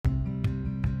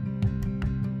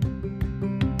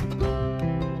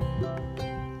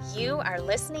are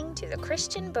listening to the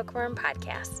Christian Bookworm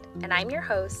Podcast, and I'm your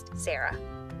host, Sarah.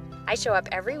 I show up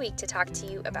every week to talk to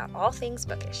you about all things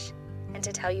bookish, and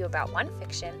to tell you about one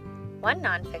fiction, one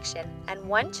nonfiction, and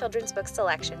one children's book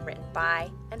selection written by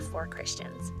and for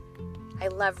Christians. I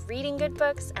love reading good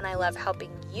books, and I love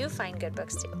helping you find good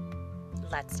books too.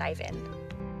 Let's dive in.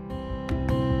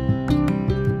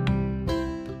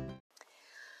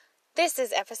 This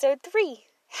is episode 3.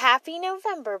 Happy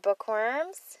November,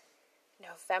 bookworms!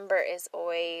 November is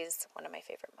always one of my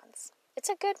favorite months. It's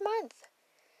a good month.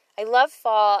 I love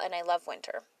fall and I love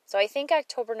winter. So I think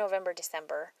October, November,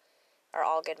 December are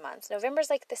all good months. November's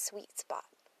like the sweet spot.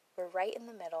 We're right in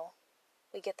the middle.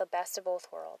 We get the best of both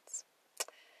worlds.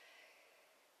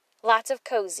 Lots of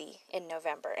cozy in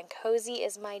November, and cozy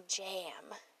is my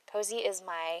jam. Cozy is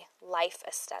my life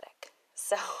aesthetic.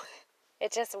 So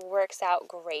it just works out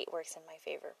great, works in my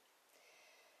favor.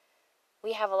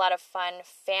 We have a lot of fun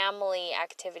family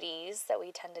activities that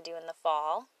we tend to do in the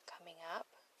fall coming up.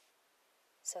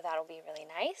 So that'll be really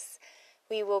nice.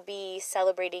 We will be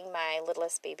celebrating my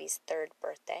littlest baby's 3rd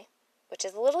birthday, which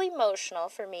is a little emotional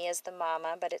for me as the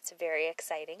mama, but it's very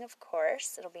exciting, of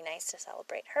course. It'll be nice to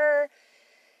celebrate her.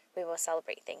 We will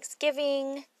celebrate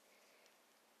Thanksgiving.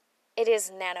 It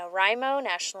is NaNoWriMo,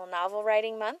 National Novel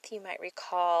Writing Month. You might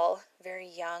recall very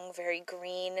young, very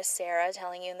green Sarah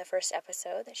telling you in the first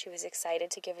episode that she was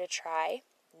excited to give it a try.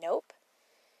 Nope.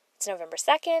 It's November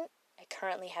 2nd. I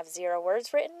currently have 0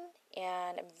 words written,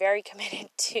 and I'm very committed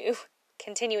to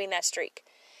continuing that streak.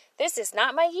 This is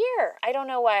not my year. I don't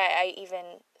know why I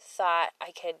even thought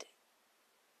I could.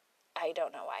 I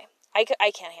don't know why. I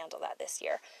can't handle that this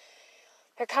year.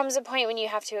 There comes a point when you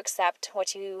have to accept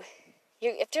what you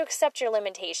have to accept your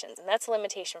limitations, and that's a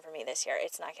limitation for me this year.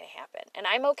 It's not going to happen, and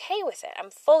I'm okay with it.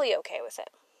 I'm fully okay with it.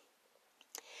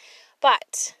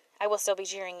 But I will still be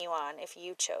cheering you on if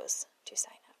you chose to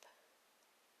sign up.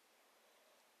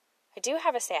 I do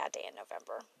have a sad day in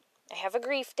November. I have a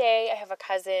grief day. I have a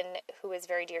cousin who is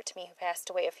very dear to me who passed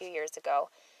away a few years ago,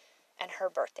 and her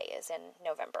birthday is in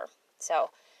November.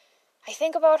 So I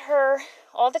think about her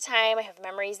all the time. I have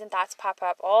memories and thoughts pop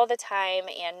up all the time,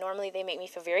 and normally they make me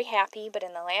feel very happy, but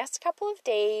in the last couple of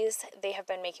days, they have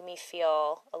been making me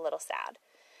feel a little sad.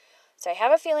 So I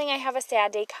have a feeling I have a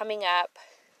sad day coming up.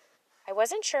 I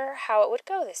wasn't sure how it would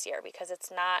go this year because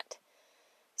it's not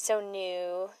so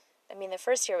new. I mean, the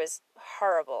first year was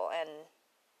horrible and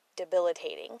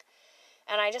debilitating,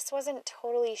 and I just wasn't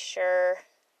totally sure.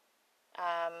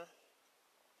 I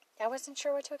wasn't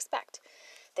sure what to expect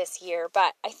this year,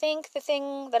 but I think the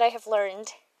thing that I have learned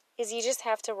is you just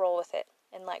have to roll with it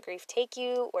and let grief take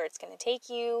you where it's going to take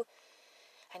you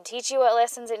and teach you what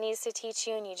lessons it needs to teach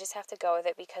you, and you just have to go with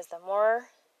it, because the more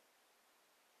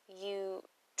you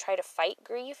try to fight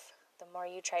grief, the more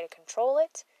you try to control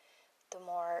it, the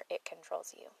more it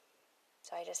controls you.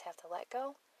 So I just have to let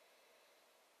go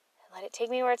and let it take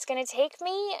me where it's going to take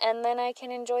me, and then I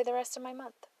can enjoy the rest of my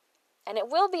month. And it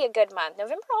will be a good month.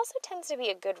 November also tends to be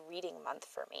a good reading month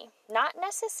for me. Not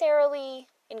necessarily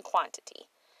in quantity,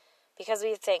 because we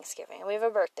have Thanksgiving, and we have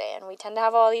a birthday, and we tend to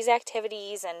have all these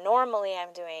activities, and normally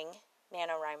I'm doing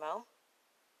NaNoWriMo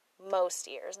most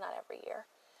years, not every year.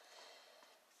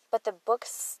 But the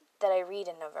books that I read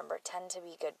in November tend to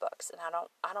be good books, and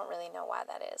I don't really know why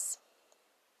that is.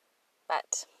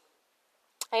 But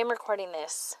I am recording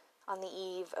this on the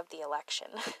eve of the election,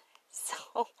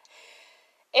 so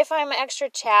if I'm extra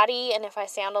chatty and if I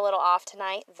sound a little off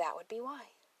tonight, that would be why.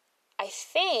 I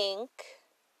think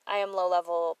I am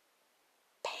low-level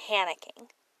panicking.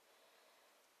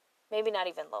 Maybe not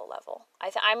even low-level.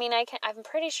 I'm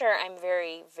pretty sure I'm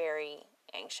very, very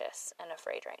anxious and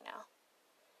afraid right now.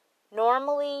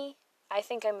 Normally, I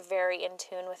think I'm very in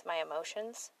tune with my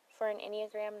emotions for an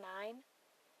Enneagram 9.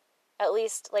 At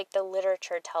least, like, the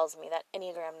literature tells me that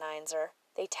Enneagram 9s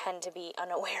they tend to be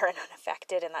unaware and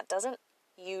unaffected, and that doesn't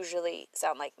usually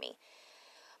sound like me.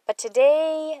 But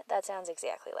today, that sounds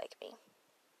exactly like me.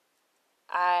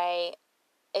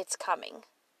 It's coming.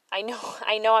 I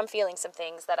know I'm feeling some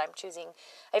things that I'm choosing.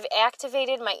 I've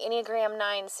activated my Enneagram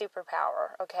 9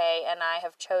 superpower, okay? And I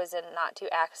have chosen not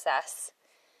to access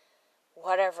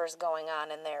whatever's going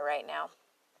on in there right now.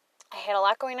 I had a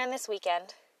lot going on this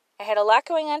weekend. I had a lot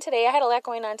going on today. I had a lot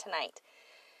going on tonight.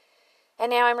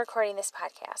 And now I'm recording this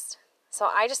podcast. So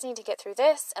I just need to get through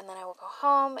this, and then I will go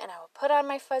home, and I will put on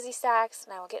my fuzzy socks,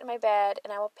 and I will get in my bed,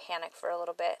 and I will panic for a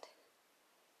little bit.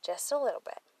 Just a little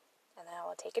bit. And then I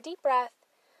will take a deep breath,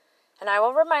 and I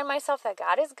will remind myself that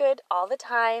God is good all the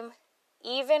time,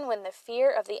 even when the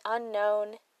fear of the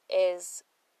unknown is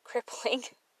crippling.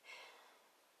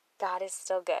 God is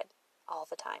still good all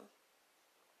the time.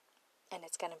 And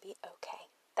it's going to be okay.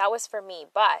 That was for me,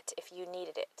 but if you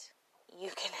needed it,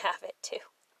 you can have it too.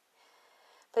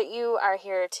 But you are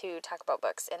here to talk about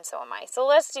books, and so am I. So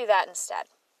let's do that instead.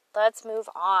 Let's move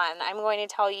on. I'm going to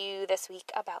tell you this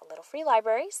week about Little Free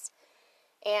Libraries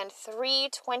and 3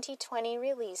 2020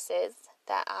 releases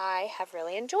that I have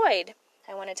really enjoyed.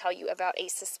 I want to tell you about a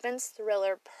suspense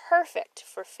thriller perfect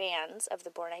for fans of The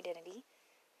Bourne Identity,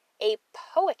 a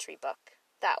poetry book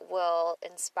that will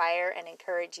inspire and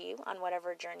encourage you on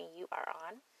whatever journey you are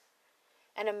on,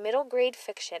 and a middle grade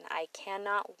fiction I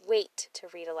cannot wait to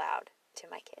read aloud to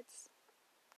my kids.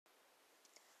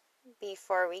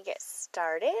 Before we get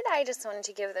started, I just wanted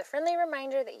to give the friendly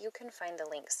reminder that you can find the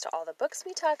links to all the books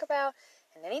we talk about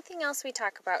and anything else we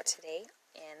talk about today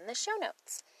in the show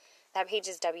notes. That page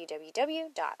is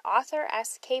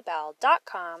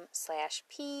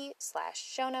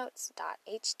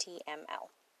www.authorsk.com/p/shownotes.html.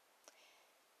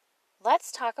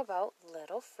 Let's talk about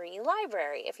Little Free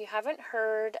Library. If you haven't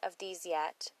heard of these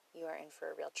yet, you are in for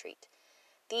a real treat.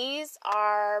 These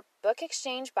are book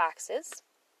exchange boxes.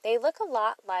 They look a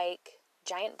lot like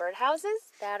giant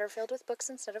birdhouses that are filled with books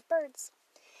instead of birds.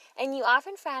 And you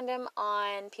often find them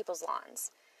on people's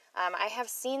lawns. I have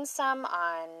seen some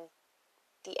on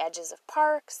the edges of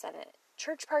parks and at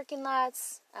church parking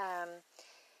lots,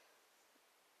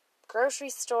 grocery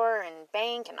store and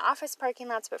bank and office parking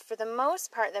lots, but for the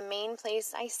most part, the main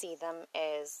place I see them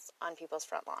is on people's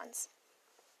front lawns.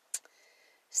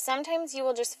 Sometimes you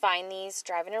will just find these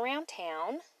driving around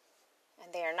town,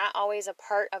 and they are not always a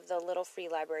part of the Little Free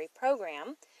Library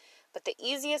program, but the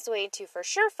easiest way to for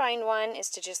sure find one is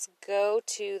to just go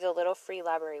to the Little Free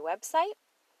Library website,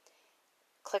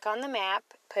 click on the map,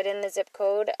 put in the zip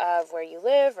code of where you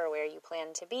live or where you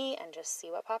plan to be, and just see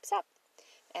what pops up.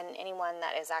 And anyone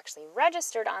that is actually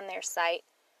registered on their site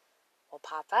will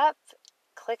pop up,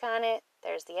 click on it,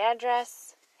 there's the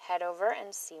address, head over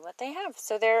and see what they have.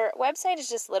 So their website is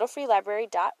just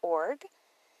littlefreelibrary.org,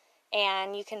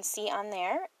 and you can see on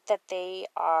there that they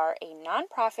are a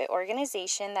nonprofit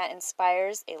organization that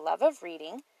inspires a love of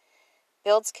reading,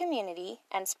 builds community,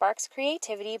 and sparks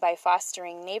creativity by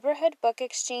fostering neighborhood book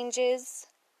exchanges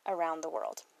around the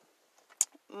world.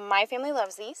 My family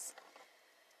loves these.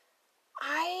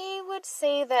 I would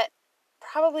say that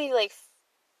probably like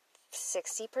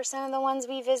 60% of the ones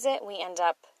we visit, we end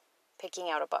up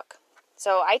picking out a book.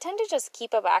 So I tend to just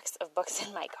keep a box of books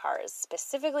in my cars,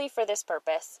 specifically for this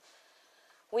purpose.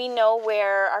 We know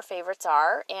where our favorites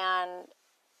are, and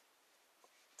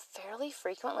fairly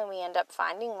frequently we end up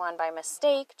finding one by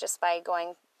mistake, just by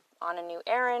going on a new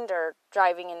errand or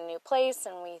driving in a new place,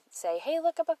 and we say, hey,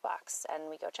 look, a book box, and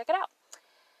we go check it out.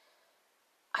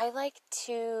 I like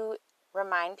to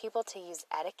remind people to use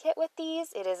etiquette with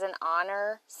these. It is an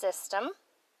honor system,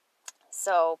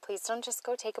 so please don't just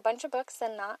go take a bunch of books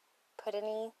and not put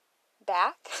any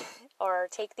back or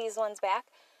take these ones back.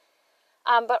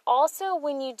 But also,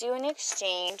 when you do an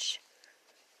exchange,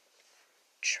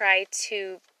 try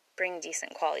to bring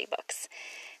decent quality books.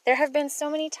 There have been so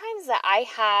many times that I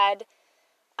had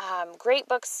great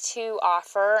books to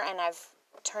offer, and I've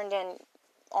turned in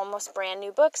almost brand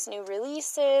new books, new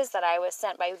releases that I was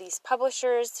sent by these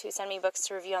publishers who send me books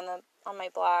to review on my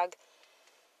blog.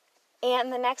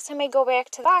 And the next time I go back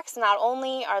to the box, not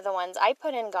only are the ones I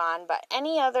put in gone, but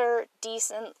any other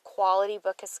decent quality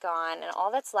book is gone, and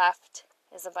all that's left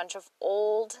is a bunch of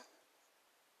old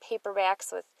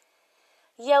paperbacks with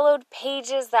yellowed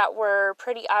pages that were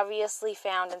pretty obviously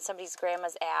found in somebody's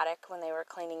grandma's attic when they were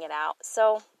cleaning it out.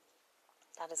 So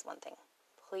that is one thing.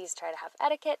 Please try to have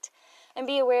etiquette and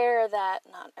be aware that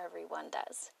not everyone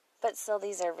does. But still,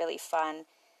 these are really fun.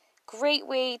 Great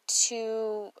way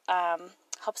to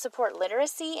help support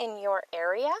literacy in your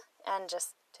area and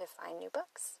just to find new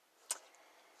books.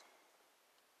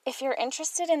 If you're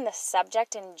interested in the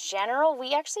subject in general,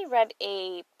 we actually read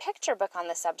a picture book on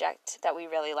the subject that we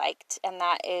really liked, and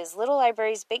that is Little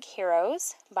Libraries, Big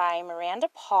Heroes by Miranda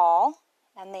Paul,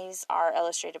 and these are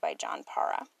illustrated by John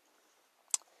Parra.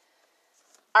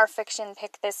 Our fiction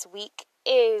pick this week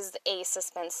is a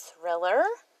suspense thriller,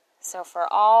 so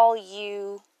for all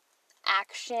you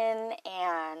action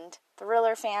and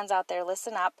thriller fans out there,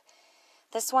 listen up.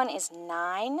 This one is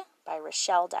 9 by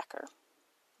Rochelle Decker.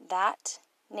 That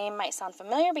name might sound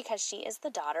familiar because she is the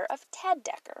daughter of Ted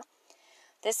Decker.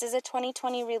 This is a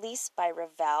 2020 release by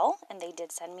Revell, and they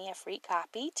did send me a free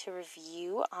copy to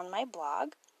review on my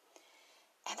blog.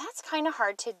 And that's kind of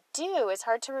hard to do. It's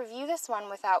hard to review this one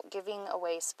without giving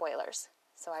away spoilers.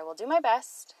 So I will do my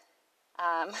best.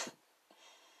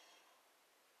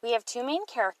 We have two main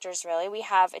characters, really. We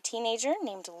have a teenager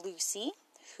named Lucy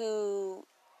who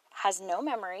has no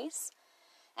memories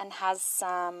and has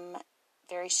some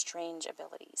very strange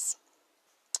abilities.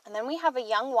 And then we have a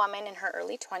young woman in her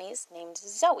early 20s named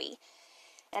Zoe.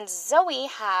 And Zoe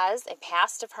has a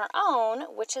past of her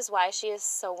own, which is why she is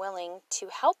so willing to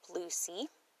help Lucy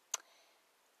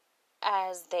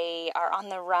as they are on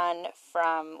the run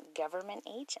from government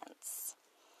agents.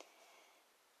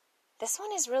 This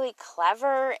one is really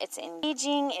clever, it's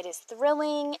engaging, it is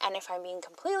thrilling, and if I'm being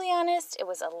completely honest, it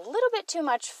was a little bit too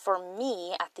much for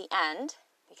me at the end,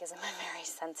 because I'm a very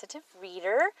sensitive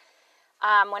reader.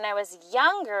 When I was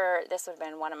younger, this would have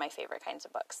been one of my favorite kinds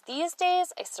of books. These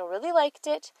days, I still really liked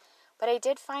it, but I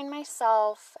did find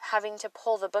myself having to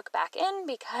pull the book back in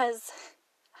because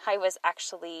I was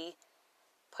actually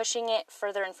pushing it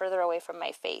further and further away from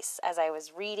my face as I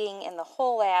was reading in the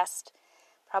whole last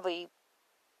probably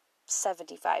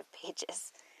 75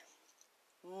 pages.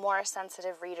 More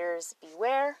sensitive readers,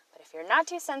 beware. But if you're not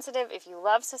too sensitive, if you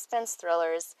love suspense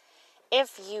thrillers,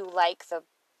 if you like the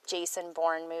Jason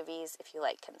Bourne movies, if you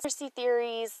like conspiracy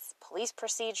theories, police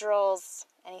procedurals,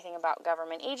 anything about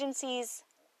government agencies,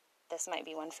 this might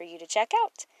be one for you to check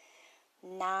out.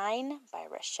 9 by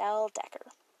Rochelle Decker.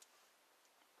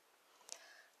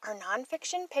 Our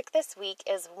nonfiction pick this week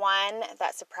is one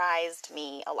that surprised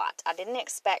me a lot. I didn't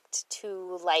expect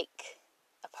to like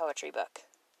a poetry book,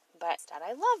 but instead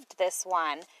I loved this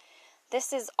one.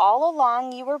 This is All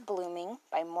Along You Were Blooming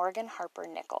by Morgan Harper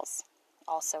Nichols.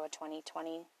 Also a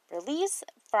 2020 release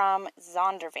from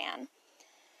Zondervan.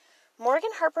 Morgan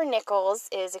Harper Nichols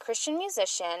is a Christian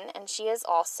musician, and she is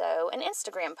also an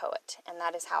Instagram poet, and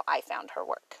that is how I found her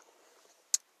work.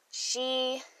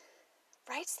 She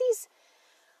writes these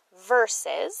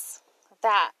verses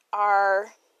that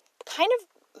are kind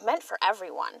of meant for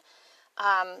everyone.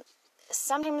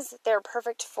 Sometimes they're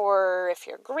perfect for if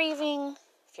you're grieving,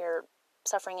 if you're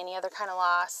suffering any other kind of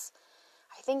loss.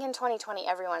 I think in 2020,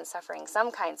 everyone's suffering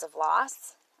some kinds of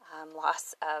loss.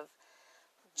 Loss of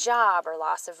job or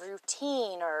loss of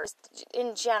routine or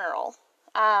in general.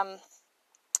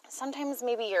 Sometimes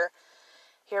maybe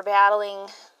you're battling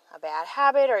a bad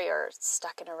habit, or you're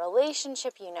stuck in a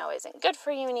relationship you know isn't good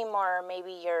for you anymore, or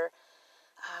maybe you're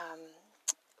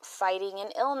fighting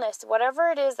an illness. Whatever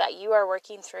it is that you are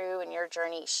working through in your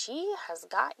journey, she has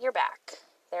got your back.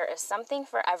 There is something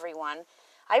for everyone.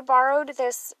 I borrowed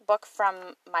this book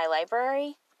from my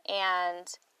library, and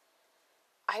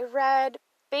I read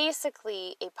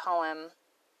basically a poem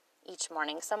each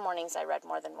morning. Some mornings I read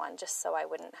more than one, just so I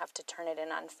wouldn't have to turn it in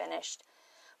unfinished.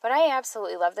 But I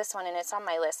absolutely love this one, and it's on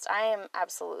my list. I am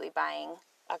absolutely buying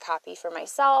a copy for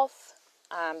myself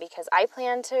because I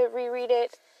plan to reread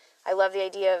it. I love the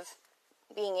idea of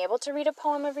being able to read a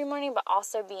poem every morning, but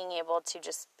also being able to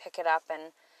just pick it up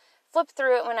and flip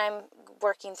through it when I'm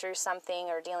working through something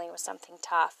or dealing with something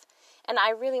tough. And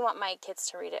I really want my kids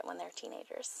to read it when they're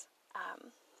teenagers.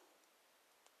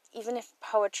 Even if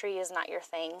poetry is not your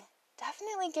thing,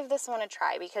 definitely give this one a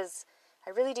try, because I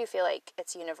really do feel like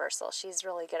it's universal. She's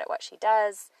really good at what she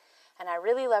does, and I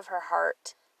really love her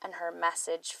heart and her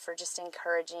message for just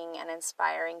encouraging and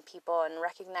inspiring people and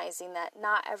recognizing that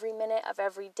not every minute of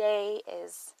every day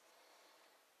is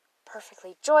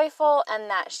perfectly joyful, and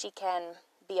that she can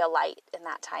be a light in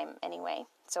that time anyway.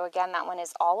 So again, that one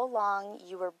is All Along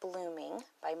You Were Blooming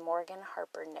by Morgan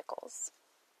Harper Nichols.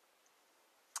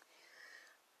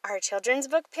 Our children's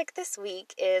book pick this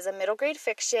week is a middle grade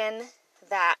fiction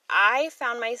that I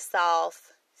found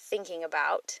myself thinking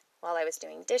about while I was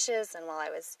doing dishes and while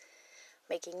I was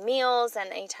making meals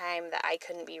and any time that I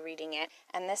couldn't be reading it.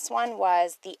 And this one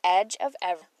was The Edge of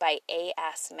Ever by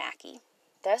A.S. Mackey.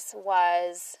 This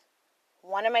was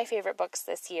one of my favorite books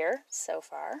this year so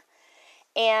far,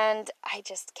 and I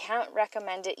just can't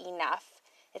recommend it enough.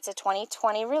 It's a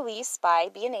 2020 release by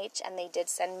B&H, and they did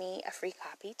send me a free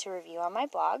copy to review on my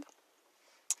blog.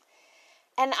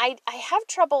 And I have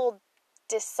trouble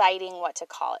deciding what to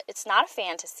call it. It's not a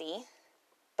fantasy,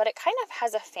 but it kind of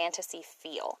has a fantasy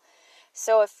feel.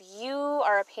 So if you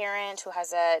are a parent who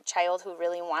has a child who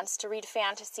really wants to read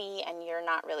fantasy and you're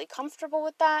not really comfortable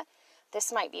with that,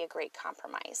 this might be a great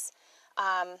compromise.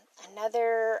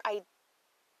 Another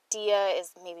idea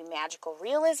is maybe magical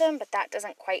realism, but that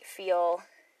doesn't quite feel...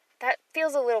 That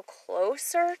feels a little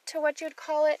closer to what you'd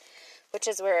call it, which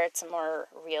is where it's a more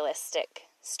realistic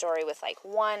story with like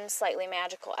one slightly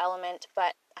magical element,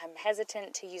 but I'm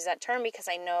hesitant to use that term because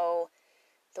I know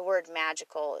the word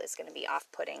magical is going to be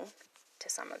off-putting to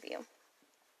some of you.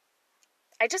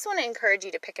 I just want to encourage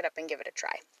you to pick it up and give it a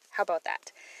try. How about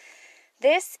that?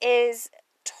 This is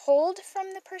told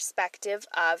from the perspective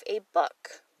of a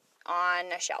book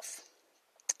on a shelf,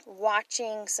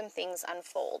 watching some things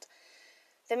unfold.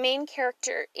 The main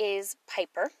character is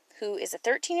Piper, who is a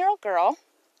 13-year-old girl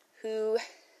who,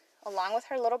 along with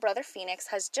her little brother Phoenix,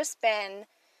 has just been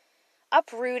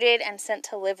uprooted and sent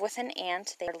to live with an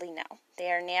aunt they hardly know.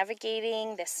 They are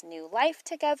navigating this new life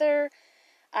together,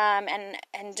 and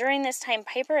during this time,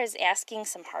 Piper is asking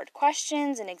some hard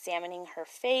questions and examining her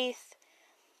faith,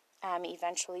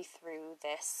 eventually through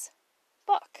this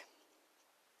book.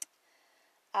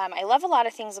 I love a lot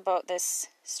of things about this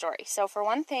story. So for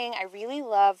one thing, I really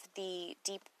love the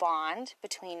deep bond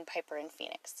between Piper and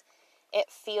Phoenix. It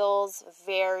feels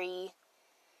very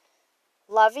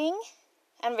loving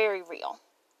and very real.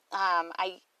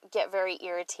 I get very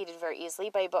irritated very easily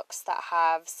by books that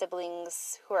have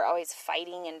siblings who are always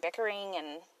fighting and bickering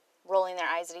and rolling their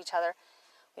eyes at each other.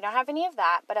 We don't have any of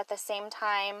that, but at the same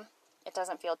time, it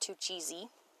doesn't feel too cheesy.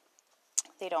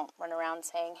 They don't run around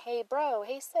saying, "Hey bro,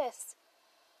 hey sis."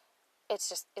 It's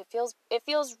just, it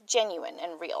feels genuine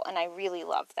and real, and I really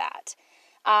love that.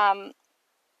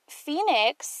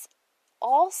 Phoenix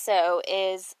also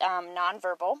is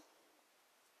nonverbal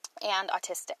and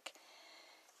autistic.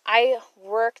 I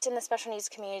worked in the special needs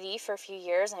community for a few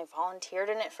years, and I volunteered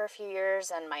in it for a few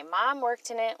years, and my mom worked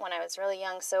in it when I was really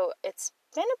young, so it's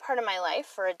been a part of my life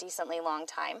for a decently long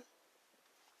time.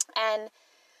 And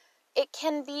it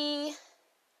can be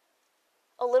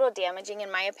a little damaging,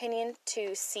 in my opinion,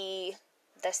 to see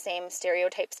the same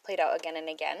stereotypes played out again and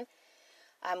again.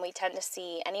 We tend to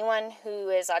see anyone who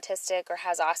is autistic or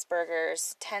has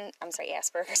Asperger's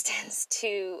tends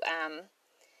to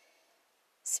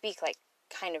speak like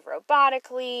kind of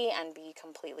robotically and be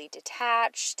completely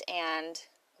detached, and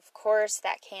of course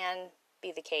that can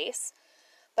be the case,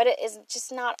 but it is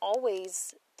just not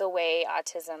always the way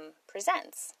autism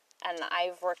presents. And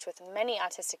I've worked with many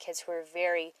autistic kids who are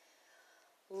very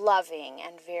loving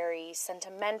and very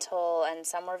sentimental, and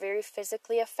some were very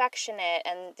physically affectionate,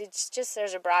 and it's just,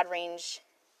 there's a broad range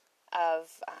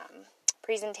of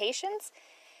presentations.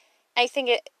 I think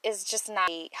it is just not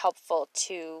helpful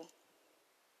to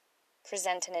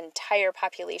present an entire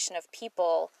population of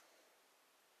people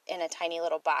in a tiny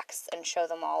little box and show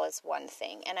them all as one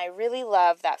thing. And I really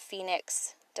love that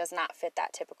Phoenix does not fit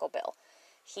that typical bill.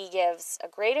 He gives a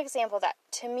great example that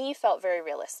to me felt very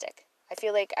realistic. I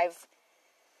feel like I've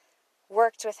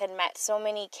worked with and met so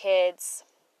many kids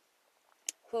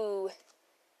who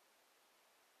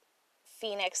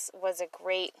Phoenix was a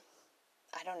great,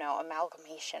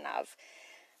 amalgamation of.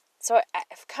 So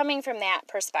coming from that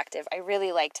perspective, I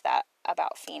really liked that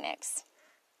about Phoenix.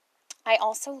 I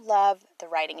also love the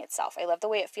writing itself. I love the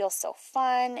way it feels so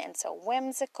fun and so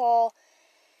whimsical.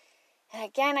 And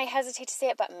again, I hesitate to say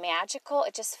it, but magical.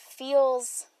 It just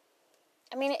feels,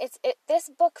 this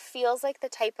book feels like the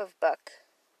type of book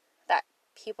that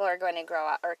people are going to grow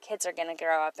up, or kids are going to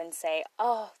grow up and say,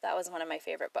 "Oh, that was one of my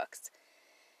favorite books."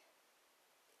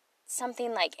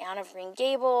 Something like Anne of Green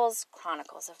Gables,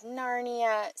 Chronicles of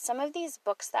Narnia, some of these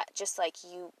books that just like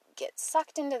you get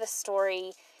sucked into the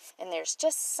story and there's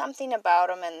just something about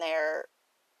them and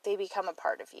they become a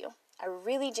part of you. I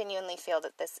really genuinely feel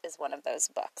that this is one of those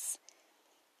books.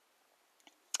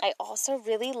 I also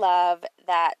really love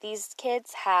that these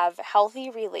kids have healthy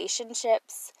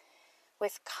relationships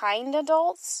with kind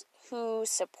adults who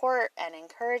support and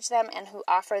encourage them and who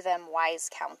offer them wise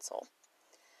counsel.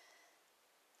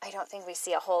 I don't think we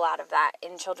see a whole lot of that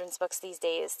in children's books these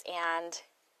days, and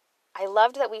I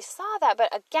loved that we saw that,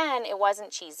 but again, it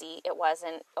wasn't cheesy, it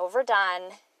wasn't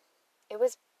overdone, it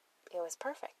was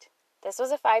perfect. This was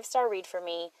a 5-star read for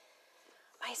me.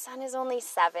 My son is only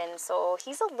 7, so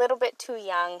he's a little bit too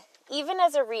young. Even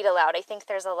as a read aloud, I think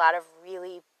there's a lot of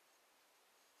really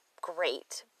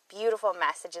great, beautiful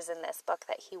messages in this book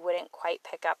that he wouldn't quite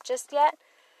pick up just yet.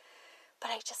 But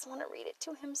I just want to read it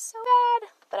to him so bad.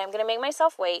 But I'm going to make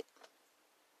myself wait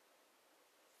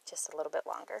just a little bit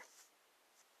longer.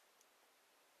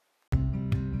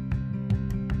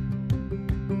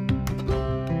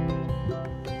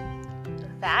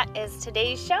 That is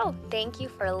today's show. Thank you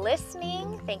for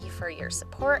listening. Thank you for your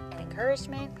support and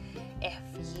encouragement. If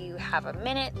you have a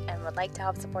minute and would like to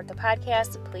help support the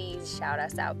podcast, please shout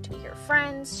us out to your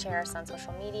friends, share us on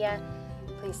social media.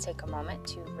 Please take a moment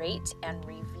to rate and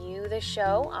review the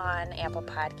show on Apple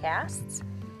Podcasts.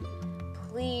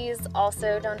 Please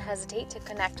also don't hesitate to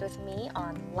connect with me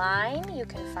online. You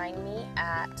can find me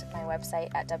at my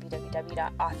website at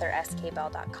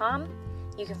www.authorskbell.com.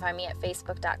 You can find me at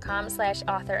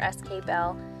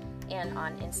facebook.com/authorskbell and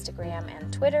on Instagram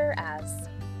and Twitter as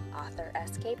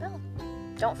authorskbell.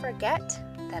 Don't forget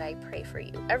that I pray for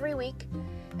you every week,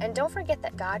 and don't forget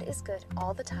that God is good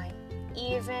all the time,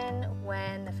 even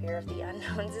when the fear of the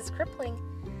unknowns is crippling.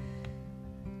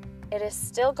 It is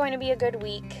still going to be a good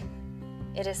week.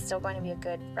 It is still going to be a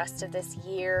good rest of this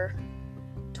year.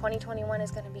 2021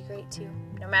 is going to be great too.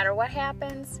 No matter what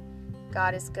happens,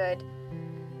 God is good.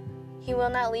 He will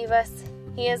not leave us.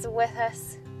 He is with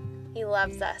us. He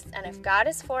loves us. And if God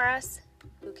is for us,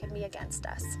 who can be against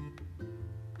us?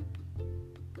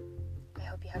 I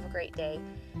hope you have a great day.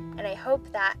 And I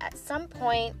hope that at some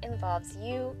point involves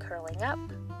you curling up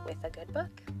with a good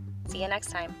book. See you next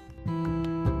time.